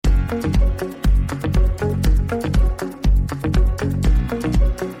Welcome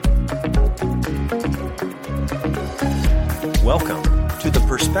to the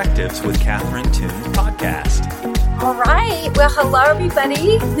Perspectives with Catherine Toon podcast. All right. Well, hello,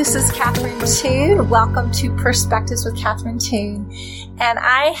 everybody. This is Catherine Toon. Welcome to Perspectives with Catherine Toon. And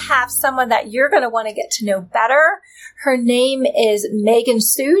I have someone that you're going to want to get to know better. Her name is Megan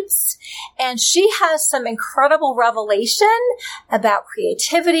Suits, and she has some incredible revelation about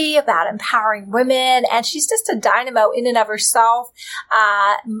creativity, about empowering women, and she's just a dynamo in and of herself.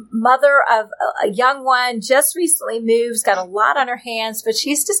 Mother of a young one, just recently moved, got a lot on her hands, but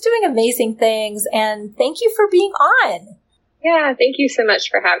she's just doing amazing things. And thank you for being on. Yeah, thank you so much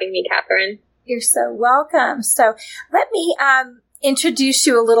for having me, Catherine. You're so welcome. So let me introduce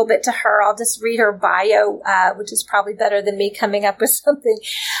you a little bit to her. I'll just read her bio, which is probably better than me coming up with something.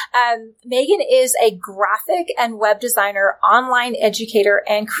 Megan is a graphic and web designer, online educator,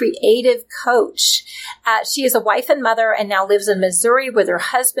 and creative coach. She is a wife and mother and now lives in Missouri with her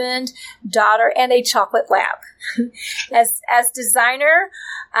husband, daughter, and a chocolate lab. As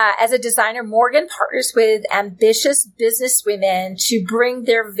a designer, Morgan partners with ambitious business women to bring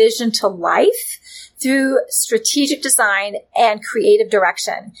their vision to life through strategic design and creative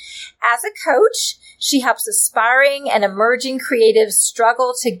direction. As a coach, she helps aspiring and emerging creatives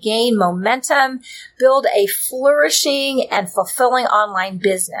struggle to gain momentum, build a flourishing and fulfilling online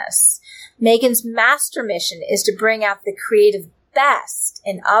business. Megan's master mission is to bring out the creative best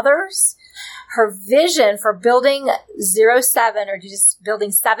in others. Her vision for building 07, or just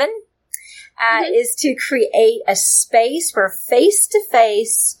building 7, is to create a space for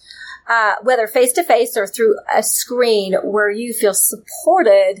face-to-face, whether face-to-face or through a screen, where you feel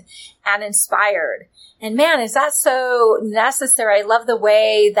supported and inspired. And man, is that so necessary. I love the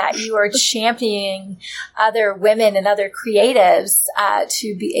way that you are championing other women and other creatives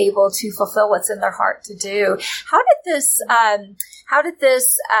to be able to fulfill what's in their heart to do. How did this, I'm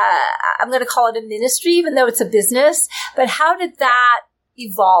going to call it a ministry, even though it's a business, but how did that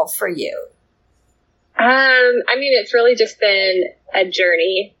evolve for you? It's really just been a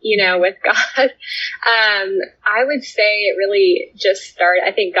journey, with God. I would say it really just started,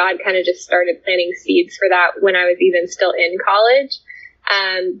 I think God kind of just started planting seeds for that when I was even still in college,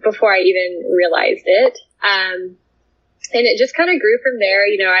 before I even realized it. And it just kind of grew from there.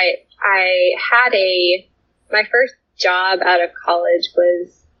 I had my first job out of college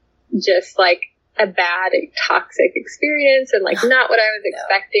was just like a bad, toxic experience and not what I was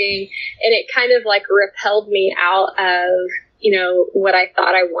expecting. And it kind of repelled me out of, what I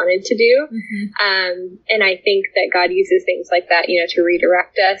thought I wanted to do. Mm-hmm. And I think that God uses things like that, to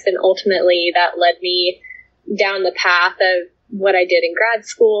redirect us. And ultimately that led me down the path of what I did in grad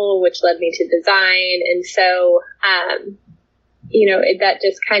school, which led me to design. And so, that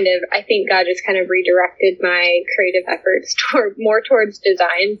just I think God just kind of redirected my creative efforts towards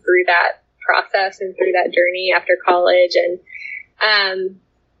design through that process and through that journey after college. And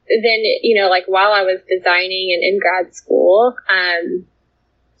then, while I was designing and in grad school, I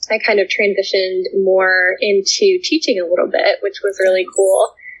kind of transitioned more into teaching a little bit, which was really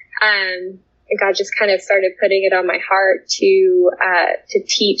cool. And God just kind of started putting it on my heart to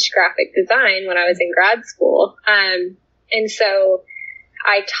teach graphic design when I was in grad school. And so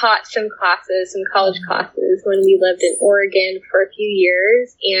I taught some college classes when we lived in Oregon for a few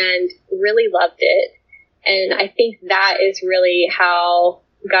years and really loved it. And I think that is really how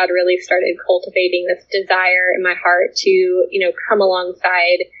God really started cultivating this desire in my heart to, come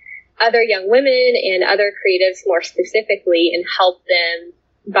alongside other young women and other creatives more specifically and help them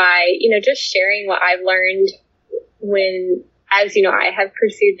by, just sharing what I've learned as I have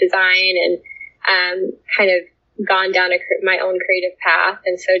pursued design and kind of gone down my own creative path.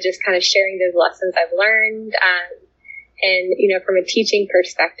 And so just kind of sharing those lessons I've learned. And, from a teaching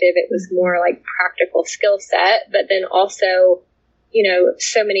perspective, it was more like practical skill set, but then also,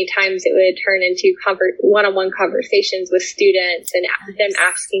 so many times it would turn into one-on-one conversations with students and them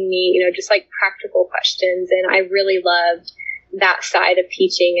asking me, just practical questions. And I really loved that side of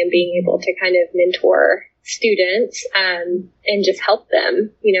teaching and being able to kind of mentor students, and just help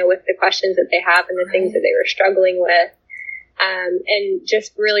them, with the questions that they have and the things that they were struggling with. And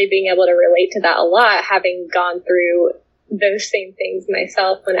just really being able to relate to that a lot, having gone through those same things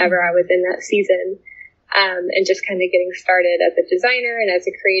myself whenever I was in that season, and just kind of getting started as a designer and as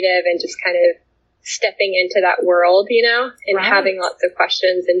a creative and just kind of stepping into that world, and having lots of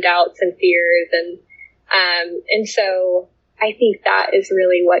questions and doubts and fears. And so I think that is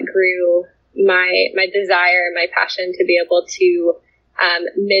really what grew my desire and my passion to be able to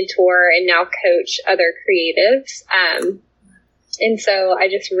mentor and now coach other creatives. And so I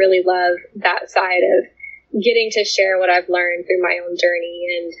just really love that side of getting to share what I've learned through my own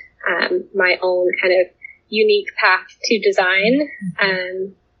journey and my own kind of unique path to design,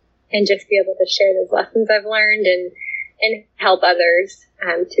 and just be able to share those lessons I've learned and help others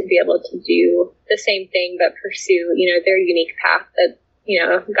to be able to do the same thing, but pursue, their unique path that,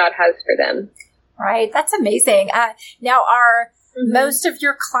 God has for them. Right. That's amazing. Now, are most of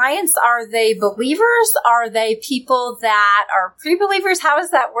your clients, are they believers? Are they people that are pre-believers? How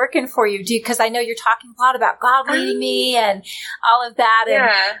is that working for you? Because I know you're talking a lot about God leading me and all of that.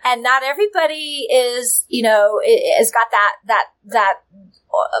 And not everybody is, has got that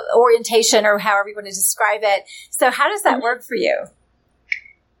orientation, or however you want to describe it. So how does that work for you?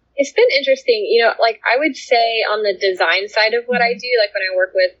 It's been interesting, I would say on the design side of what I do, like when I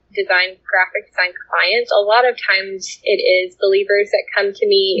work with graphic design clients, a lot of times it is believers that come to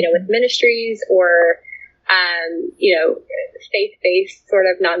me, with ministries or, faith-based sort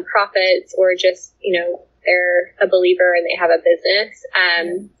of nonprofits, or just, they're a believer and they have a business.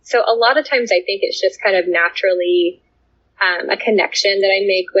 So a lot of times I think it's just kind of naturally a connection that I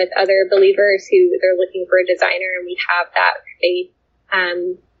make with other believers who they're looking for a designer, and we have that faith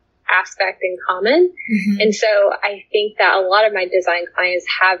aspect in common. And so I think that a lot of my design clients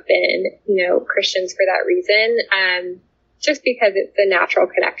have been, Christians for that reason, just because it's a natural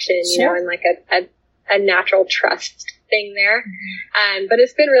connection, and like a natural trust thing there. But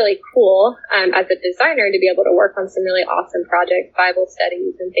it's been really cool as a designer to be able to work on some really awesome projects, Bible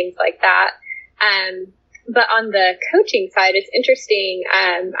studies and things like that. But on the coaching side, it's interesting.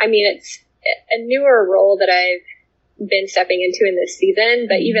 It's a newer role that I've been stepping into in this season,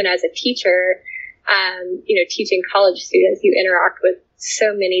 but even as a teacher, teaching college students, you interact with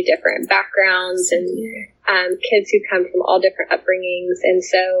so many different backgrounds and kids who come from all different upbringings. And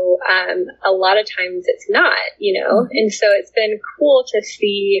so a lot of times it's not, and so it's been cool to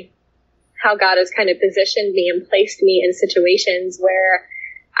see how God has kind of positioned me and placed me in situations where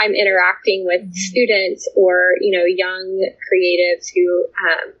I'm interacting with students or, young creatives who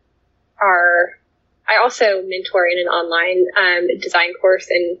I also mentor in an online design course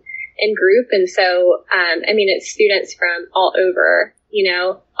and group. And so, it's students from all over,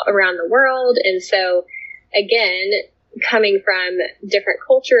 around the world. And so, again, coming from different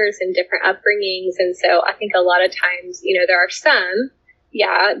cultures and different upbringings. And so I think a lot of times, there are some,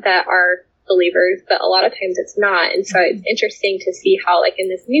 that are believers, but a lot of times it's not. And so it's interesting to see how, like, in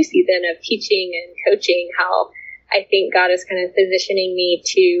this new season of teaching and coaching, how I think God is kind of positioning me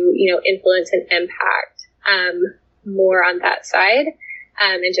to, influence and impact more on that side,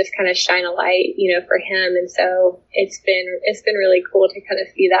 and just kind of shine a light, for Him. And so it's been really cool to kind of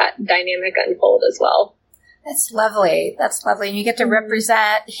see that dynamic unfold as well. That's lovely. That's lovely. And you get to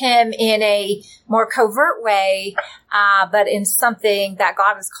represent Him in a more covert way, but in something that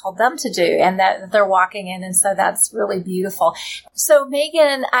God has called them to do and that they're walking in. And so that's really beautiful. So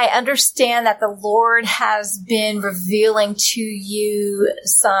Megan, I understand that the Lord has been revealing to you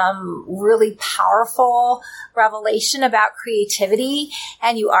some really powerful revelation about creativity,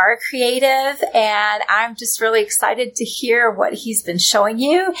 and you are a creative, and I'm just really excited to hear what He's been showing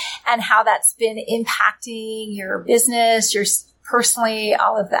you and how that's been impacting your business, your personally,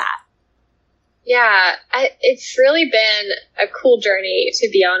 all of that. Yeah, it's really been a cool journey to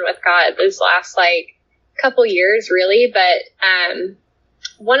be on with God this last couple years, really. But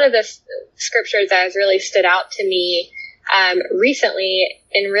one of the scriptures that has really stood out to me recently,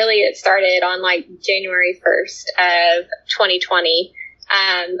 and really it started on January 1st of 2020.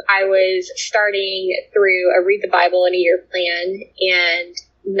 I was starting through a Read the Bible in a Year plan and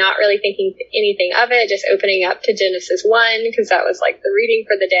not really thinking anything of it, just opening up to Genesis 1 because that was the reading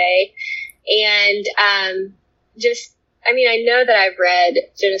for the day. And I know that I've read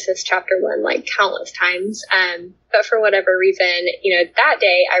Genesis chapter 1 countless times, but for whatever reason, that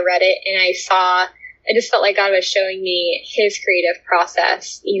day I read it and I just felt like God was showing me His creative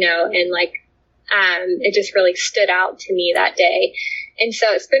process, and it just really stood out to me that day. And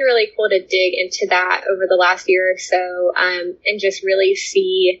so it's been really cool to dig into that over the last year or so, and just really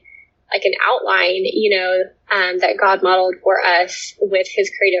see an outline, that God modeled for us with His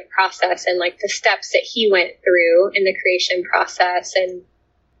creative process and the steps that He went through in the creation process. And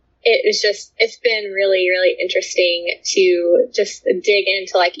it's been really, really interesting to just dig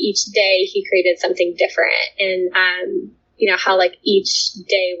into each day He created something different, and how each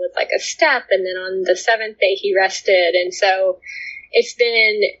day was a step, and then on the seventh day He rested. And so it's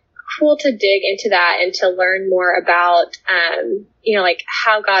been cool to dig into that and to learn more about,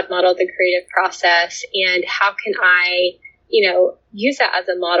 how God modeled the creative process and how can I, use that as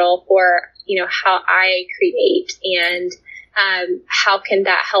a model for, how I create. And how can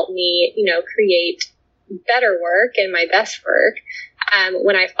that help me, create better work and my best work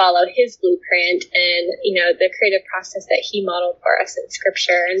when I follow his blueprint and, the creative process that he modeled for us in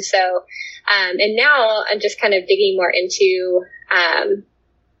scripture. And so, and now I'm just kind of digging more into,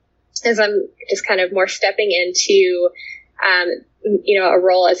 as I'm just kind of more stepping into, a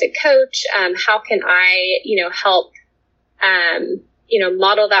role as a coach, how can I, help,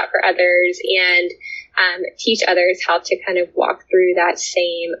 model that for others and, teach others how to kind of walk through that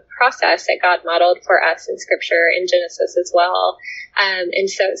same process that God modeled for us in scripture in Genesis as well. And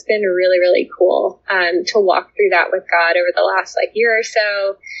so it's been really, really cool, to walk through that with God over the last year or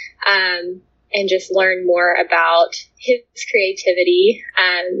so, and just learn more about his creativity,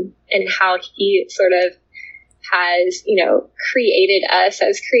 and how he sort of has, created us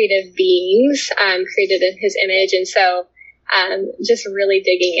as creative beings, created in his image. And so, just really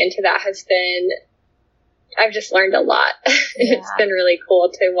digging into that I've just learned a lot. Yeah. It's been really cool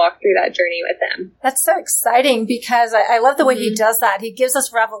to walk through that journey with him. That's so exciting because I love the way he does that. He gives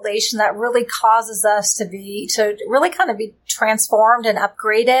us revelation that really causes us to really kind of be transformed and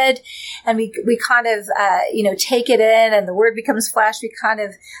upgraded. And we kind of, take it in and the word becomes flesh. We kind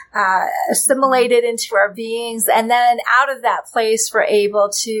of, assimilate it into our beings. And then out of that place, we're able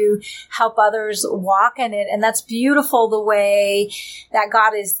to help others walk in it. And that's beautiful the way that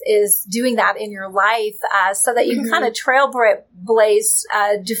God is doing that in your life. So that you can kind of trailblaze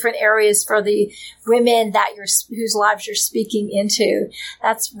different areas for the women whose lives you're speaking into.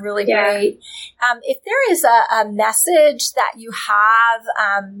 That's really great. If there is a message that you have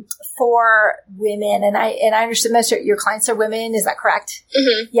for women, and I understand most of your clients are women, is that correct?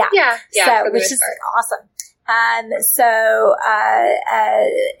 Mm-hmm. Yeah. So, which is awesome. So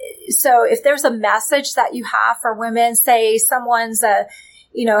if there's a message that you have for women, say someone's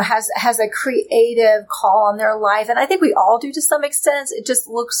has a creative call on their life. And I think we all do to some extent. It just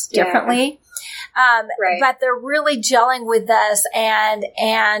looks differently. Right. But they're really gelling with this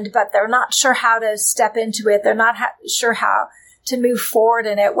but they're not sure how to step into it. They're not sure how to move forward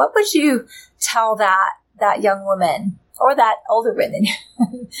in it. What would you tell that young woman or that older woman?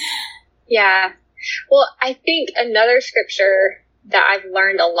 Yeah. Well, I think another scripture that I've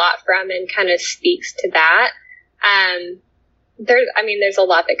learned a lot from and kind of speaks to that, there's a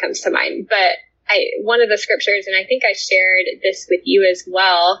lot that comes to mind, but one of the scriptures, and I think I shared this with you as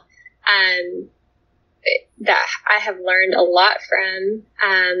well, that I have learned a lot from,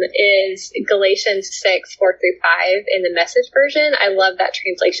 is Galatians 6:4-5 in the Message version. I love that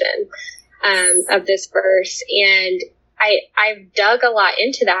translation, of this verse. And I've dug a lot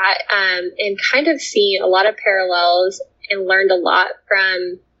into that, and kind of seen a lot of parallels and learned a lot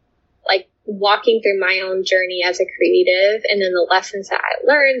from walking through my own journey as a creative, and then the lessons that I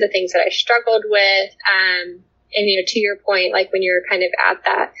learned, the things that I struggled with. And, to your point, when you're kind of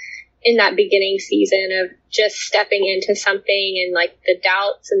in that beginning season of just stepping into something and the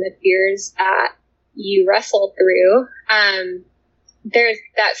doubts and the fears that you wrestle through, there's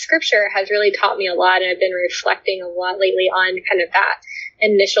that scripture has really taught me a lot. And I've been reflecting a lot lately on kind of that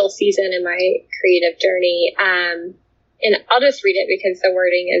initial season in my creative journey. And I'll just read it because the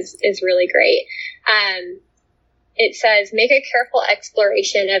wording is really great. It says, make a careful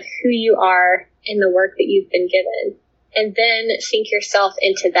exploration of who you are in the work that you've been given, and then sink yourself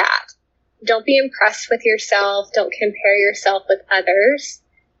into that. Don't be impressed with yourself. Don't compare yourself with others.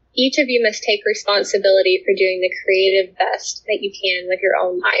 Each of you must take responsibility for doing the creative best that you can with your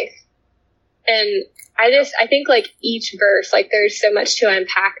own life. And I think each verse, there's so much to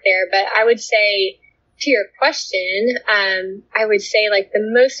unpack there, but I would say, to your question, I would say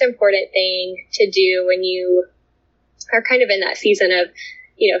the most important thing to do when you are kind of in that season of,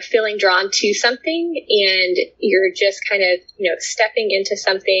 feeling drawn to something and you're just kind of, stepping into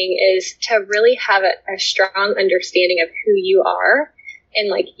something, is to really have a strong understanding of who you are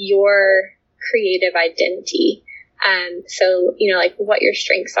and your creative identity. So, what your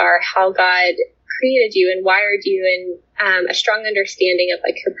strengths are, how God created you and wired you, and a strong understanding of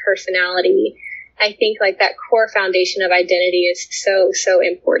your personality. I think that core foundation of identity is so, so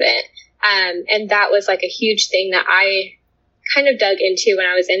important. And that was a huge thing that I kind of dug into when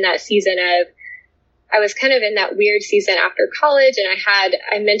I was in that season I was kind of in that weird season after college, and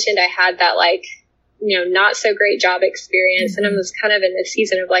I mentioned I had that not so great job experience. Mm-hmm. And I was kind of in this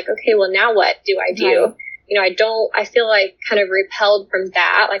season of okay, well, now what do I do? Right. I feel kind of repelled from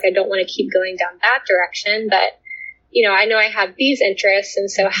that. I don't want to keep going down that direction, but I know I have these interests,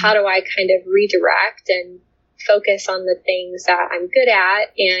 and so how do I kind of redirect and focus on the things that I'm good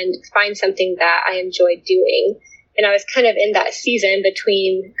at and find something that I enjoy doing? And I was kind of in that season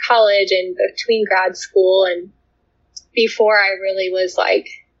between college and between grad school, and before I really was like,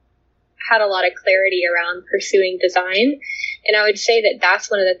 had a lot of clarity around pursuing design. And I would say that that's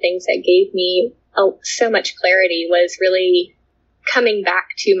one of the things that gave me so much clarity, was really coming back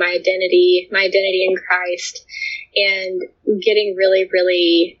to my identity in Christ, and getting really,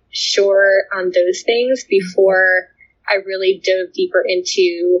 really sure on those things before I really dove deeper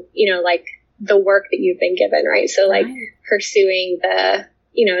into, like the work that you've been given, right? So like pursuing the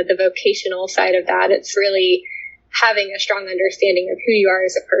vocational side of that, it's really having a strong understanding of who you are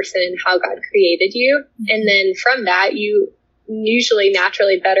as a person and how God created you. And then from that, you usually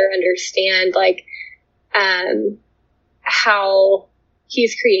naturally better understand like, how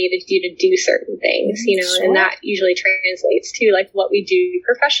He's created you to do certain things, sure. And that usually translates to like what we do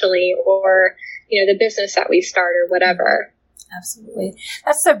professionally, or, the business that we start or whatever. Absolutely.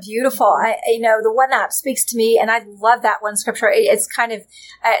 That's so beautiful. The one that speaks to me, and I love that one scripture. It's kind of,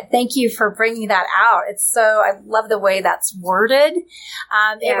 thank you for bringing that out. I love the way that's worded.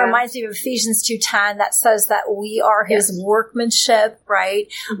 It reminds me of Ephesians 2:10 that says that we are His workmanship,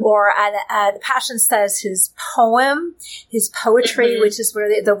 right? Mm-hmm. Or the Passion says His poem, His poetry, which is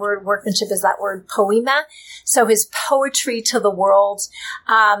where the word workmanship is that word poema. So His poetry to the world,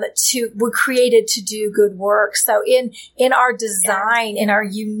 we're created to do good work. So in our design, in our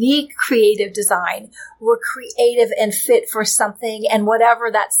unique creative design, we're creative and fit for something, and whatever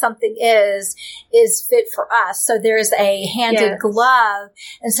that something is fit for us. So there's a handed glove,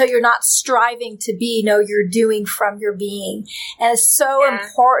 and so you're not striving to be, you're doing from your being. And it's so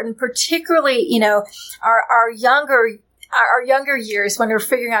important, particularly, our younger years, when we're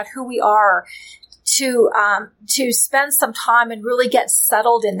figuring out who we are, to spend some time and really get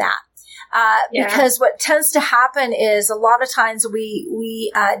settled in that. Because what tends to happen is a lot of times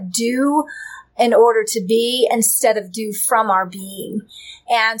we do in order to be instead of do from our being.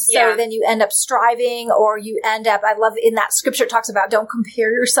 And so then you end up striving, or you end up, I love in that scripture, it talks about don't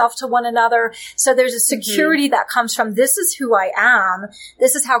compare yourself to one another. So there's a security that comes from, this is who I am.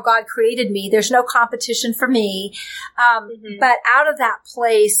 This is how God created me. There's no competition for me. But out of that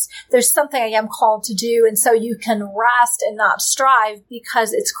place, there's something I am called to do. And so you can rest and not strive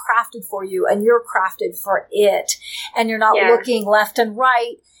because it's crafted for you and you're crafted for it. And you're not looking left and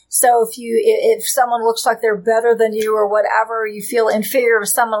right. So if someone looks like they're better than you or whatever, you feel inferior. If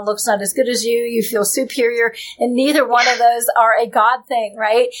someone looks not as good as you, you feel superior. And neither one of those are a God thing,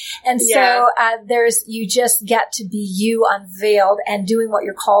 right? And so you just get to be you unveiled and doing what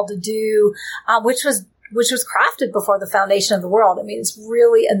you're called to do, which was crafted before the foundation of the world. I mean, it's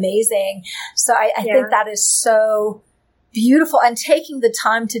really amazing. So I think that is so beautiful, and taking the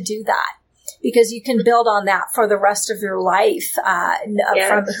time to do that, because you can build on that for the rest of your life,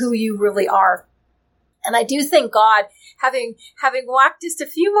 from who you really are. And I do think God, having walked just a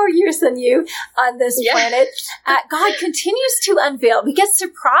few more years than you on this planet, God continues to unveil. We get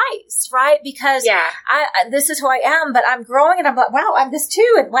surprised, right? Because this is who I am, but I'm growing, and I'm like, wow, I'm this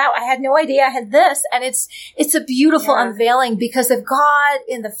too. And wow, I had no idea I had this. And it's a beautiful unveiling, because of God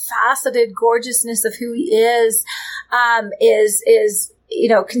in the faceted gorgeousness of who He is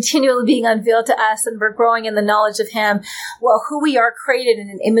continually being unveiled to us, and we're growing in the knowledge of Him. Well, who we are created in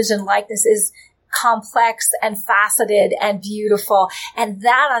an image and likeness is complex and faceted and beautiful. And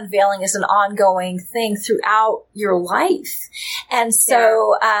that unveiling is an ongoing thing throughout your life. And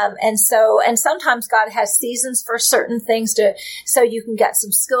so, and sometimes God has seasons for certain things so you can get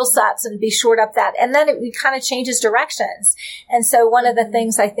some skill sets and be shored up that. And then it kind of changes directions. And so one of the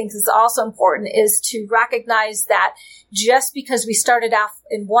things I think is also important is to recognize that just because we started out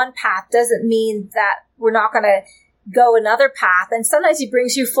in one path doesn't mean that we're not going to go another path. And sometimes He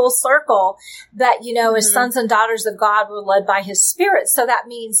brings you full circle that, as sons and daughters of God, we're led by His Spirit. So that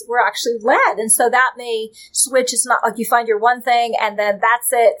means we're actually led. And so that may switch. It's not like you find your one thing and then that's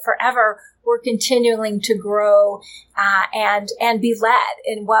it forever. We're continuing to grow, and be led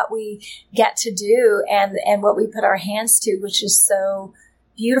in what we get to do and what we put our hands to, which is so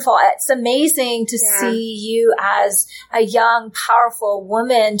beautiful. It's amazing to see you as a young, powerful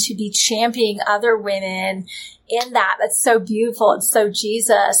woman to be championing other women in that. That's so beautiful. It's so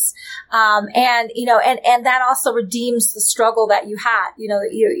Jesus. And that also redeems the struggle that you had,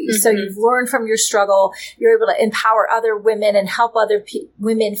 so you've learned from your struggle. You're able to empower other women and help other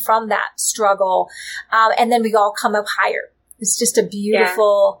women from that struggle. And then we all come up higher. It's just a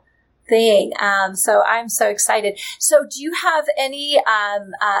beautiful thing. So I'm so excited. So do you have any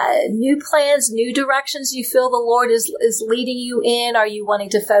new plans, new directions you feel the Lord is leading you in? Are you wanting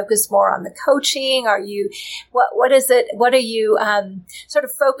to focus more on the coaching? Are you what is it? What are you sort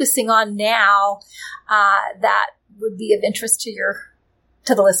of focusing on now that would be of interest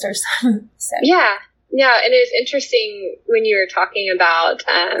to the listeners? Yeah, and it was interesting when you were talking about,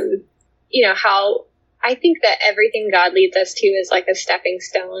 how I think that everything God leads us to is like a stepping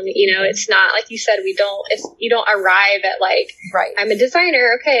stone. It's not like you said, you don't arrive at like, right. I'm a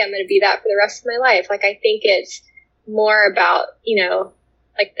designer. Okay, I'm going to be that for the rest of my life. Like, I think it's more about,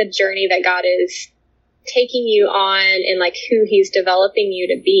 like the journey that God is taking you on and like who he's developing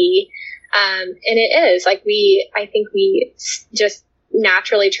you to be. And it is like I think we just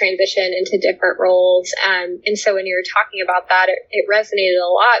naturally transition into different roles. And so when you were talking about that, it resonated a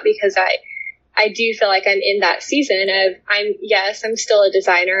lot because I do feel like I'm in that season of I'm still a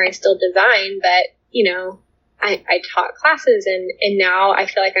designer. I still design, but I taught classes and now I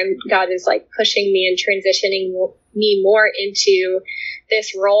feel like God is like pushing me and transitioning me more into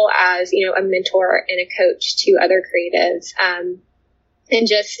this role as, a mentor and a coach to other creatives. And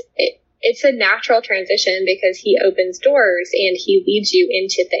just, it's a natural transition because he opens doors and he leads you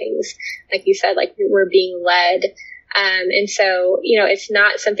into things. Like you said, like we're being led. And so, it's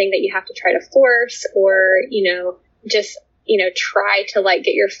not something that you have to try to force or, just, try to like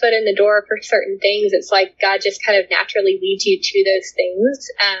get your foot in the door for certain things. It's like God just kind of naturally leads you to those things.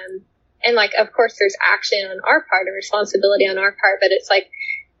 And like, of course there's action on our part and responsibility on our part, but it's like,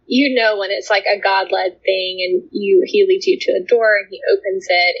 when it's like a God-led thing and he leads you to a door and he opens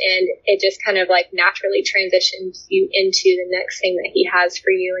it and it just kind of like naturally transitions you into the next thing that he has for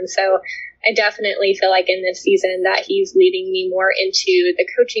you. And so I definitely feel like in this season that he's leading me more into the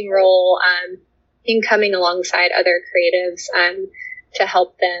coaching role, and coming alongside other creatives, to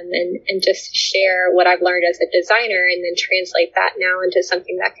help them and just share what I've learned as a designer and then translate that now into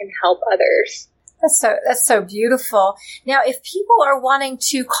something that can help others. That's so beautiful. Now, if people are wanting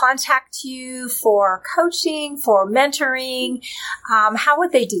to contact you for coaching, for mentoring, how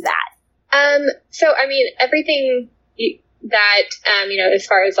would they do that? So, everything that, as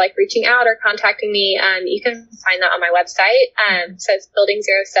far as like reaching out or contacting me, you can find that on my website. So it's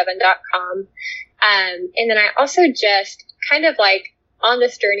building07.com. And then I also just kind of like on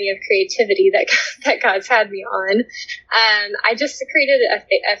this journey of creativity that God's had me on. I just created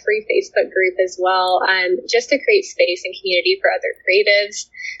a free Facebook group as well, just to create space and community for other creatives.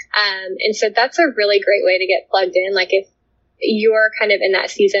 And so that's a really great way to get plugged in. Like if you're kind of in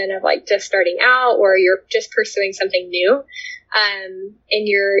that season of like just starting out or you're just pursuing something new, and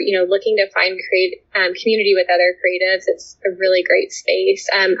you're, looking to find community with other creatives, it's a really great space.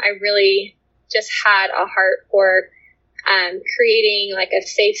 I really just had a heart for creating like a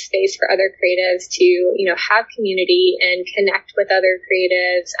safe space for other creatives to, have community and connect with other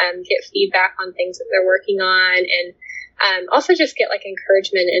creatives, get feedback on things that they're working on, and also just get like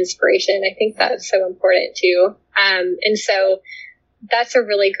encouragement and inspiration. I think that's so important too. And so that's a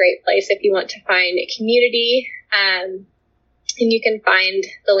really great place if you want to find a community. And you can find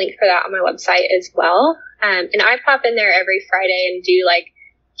the link for that on my website as well. And I pop in there every Friday and do like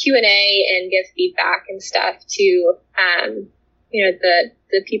Q&A and give feedback and stuff to,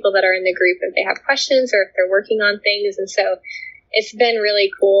 the people that are in the group if they have questions or if they're working on things. And so it's been really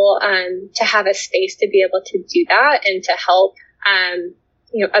cool, to have a space to be able to do that and to help,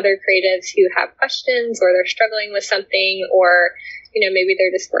 other creatives who have questions or they're struggling with something or, maybe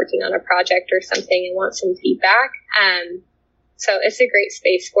they're just working on a project or something and want some feedback. So it's a great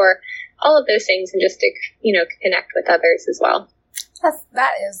space for all of those things and just to, connect with others as well.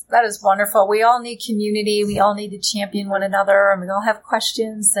 That is wonderful. We all need community. We all need to champion one another, and we all have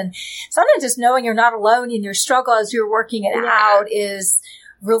questions. And sometimes just knowing you're not alone in your struggle as you're working it out is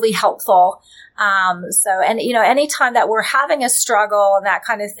really helpful. Anytime that we're having a struggle and that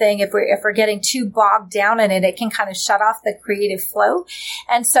kind of thing, if we're getting too bogged down in it, it can kind of shut off the creative flow.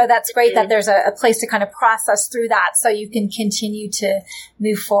 And so that's great that there's a place to kind of process through that so you can continue to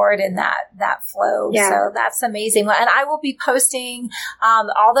move forward in that flow. Yeah. So that's amazing. And I will be posting,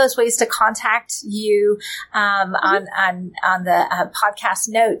 all those ways to contact you, on the podcast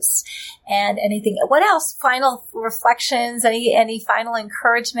notes and anything. What else? Final reflections? Any final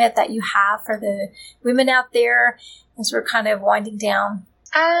encouragement that you have for the women out there as we're kind of winding down?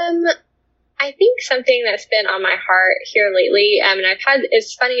 I think something that's been on my heart here lately, and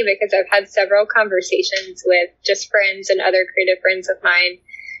it's funny because I've had several conversations with just friends and other creative friends of mine,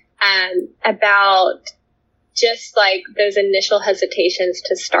 about just like those initial hesitations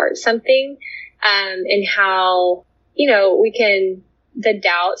to start something, and how, the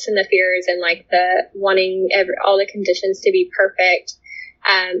doubts and the fears and like the wanting all the conditions to be perfect,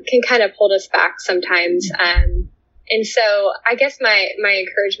 can kind of hold us back sometimes. And so I guess my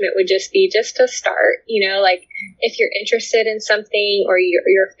encouragement would just be just to start, like if you're interested in something or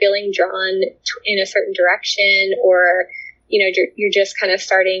you're feeling drawn in a certain direction or, you're just kind of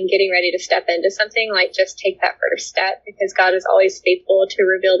getting ready to step into something, like just take that first step, because God is always faithful to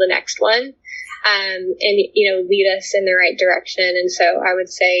reveal the next one, and, lead us in the right direction. And so I would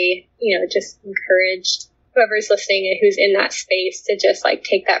say, just encourage whoever's listening and who's in that space to just like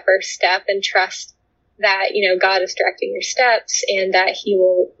take that first step and trust that, God is directing your steps and that he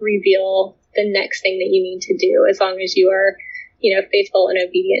will reveal the next thing that you need to do, as long as you are, faithful and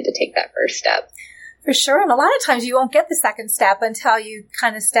obedient to take that first step. For sure. And a lot of times you won't get the second step until you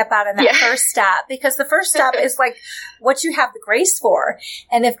kind of step out in that first step, because the first step is like what you have the grace for.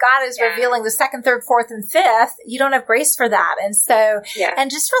 And if God is revealing the second, third, fourth, and fifth, you don't have grace for that. And so,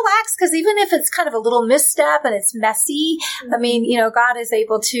 and just relax, because even if it's kind of a little misstep and it's messy, I mean, God is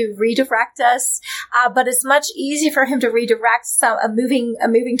able to redirect us. But it's much easier for him to redirect a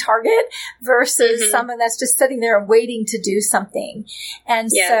moving target versus someone that's just sitting there and waiting to do something. And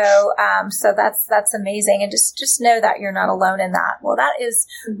so that's amazing. And just know that you're not alone in that. Well, that is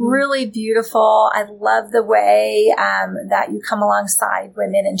really beautiful. I love the way that you come alongside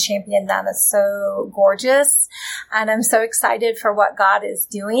women and champion them. It's so gorgeous. And I'm so excited for what God is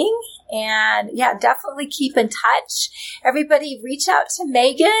doing. And definitely keep in touch. Everybody reach out to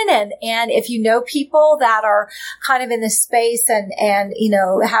Megan. And if you know people that are kind of in this space and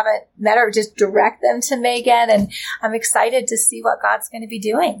haven't met her, just direct them to Megan. And I'm excited to see what God's going to be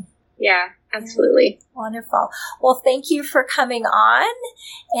doing. Yeah, absolutely. Wonderful. Well, thank you for coming on.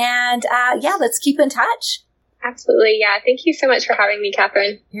 And let's keep in touch. Absolutely. Yeah. Thank you so much for having me,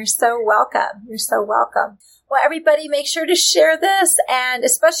 Catherine. You're so welcome. You're so welcome. Well, everybody, make sure to share this, and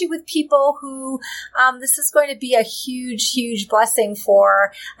especially with people who this is going to be a huge, huge blessing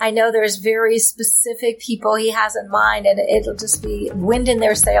for. I know there's very specific people he has in mind, and it'll just be wind in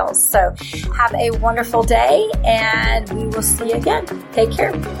their sails. So have a wonderful day, and we will see you again. Take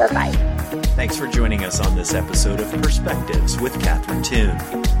care. Bye-bye. Thanks for joining us on this episode of Perspectives with Catherine Toon.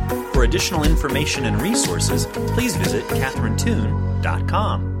 For additional information and resources, please visit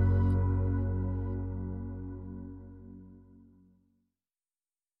catherinetoon.com.